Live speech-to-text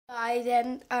guys,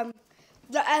 and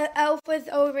the elf was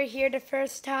over here the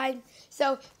first time.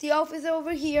 So the elf was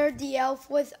over here. The elf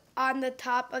was on the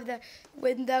top of the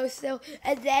windowsill,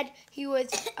 and then he was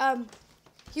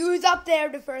up there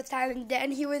the first time, and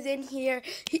then he was in here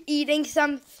eating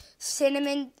some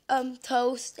cinnamon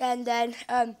toast, and then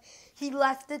he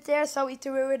left it there, so we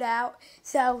threw it out.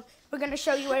 So we're gonna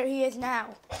show you where he is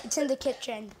now. It's in the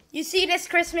kitchen. You see this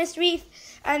Christmas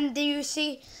wreath, and do you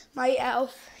see my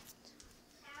elf?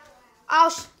 Our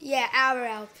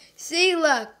elf. See,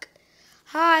 look.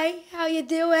 Hi, how you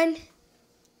doing?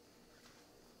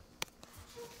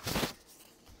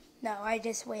 No, I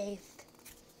just waved.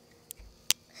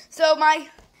 So my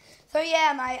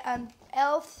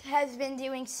elf has been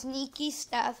doing sneaky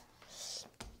stuff.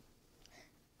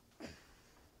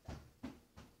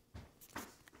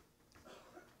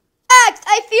 Max,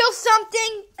 I feel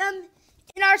something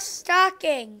in our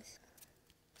stockings.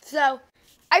 So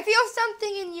I feel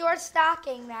something in your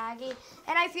stocking, Maggie,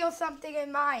 and I feel something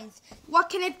in mine. What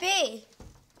can it be?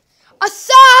 A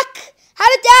sock! How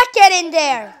did that get in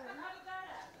there?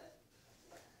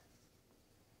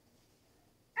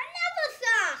 Another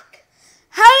sock!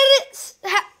 How did it...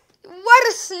 What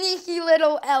a sneaky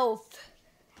little elf.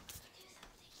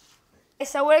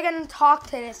 So we're going to talk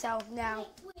to this elf now.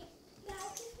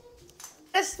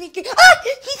 A sneaky... Ah!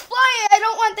 He's flying! I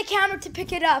don't want the camera to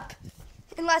pick it up.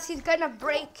 Unless he's gonna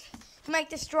break, he might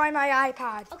destroy my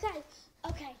iPod. Okay.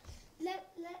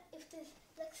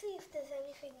 Let's see if there's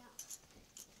anything else.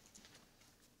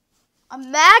 A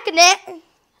magnet.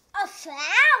 A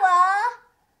flower.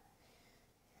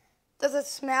 Does it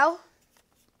smell?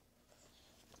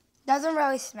 Doesn't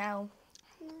really smell.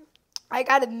 No. I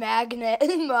got a magnet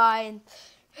in mine.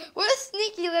 What a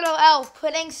sneaky little elf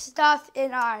putting stuff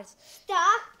in ours.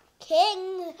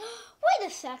 Stocking. Wait a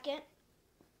second.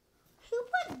 Who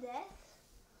put this?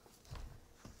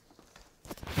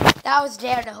 That was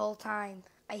there the whole time,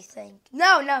 I think.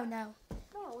 No. No,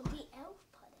 the elf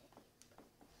put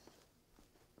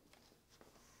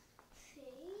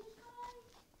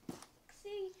it.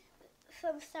 See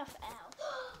some stuff out.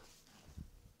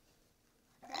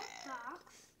 That box.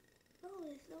 Oh,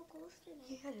 there's no ghost in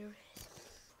it. Yeah, there is.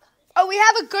 Oh, we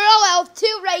have a girl elf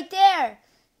too right there.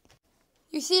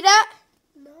 You see that?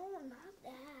 No, not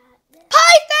that.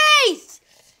 Pie face!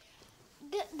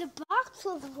 The box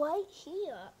was right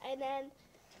here, and then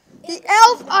the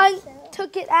elf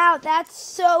took it out. That's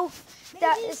so.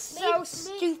 That is so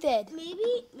stupid.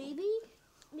 Maybe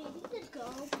the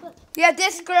girl put. Yeah,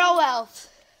 this girl elf.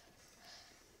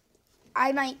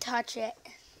 I might touch it.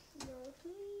 No,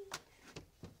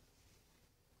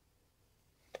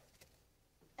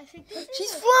 I think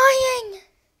she's flying.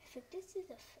 I think this is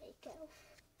a fake elf.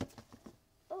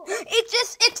 Oh.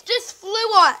 It just flew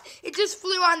on. It just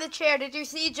flew on the chair. Did you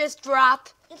see it just drop?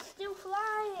 It's still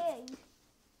flying.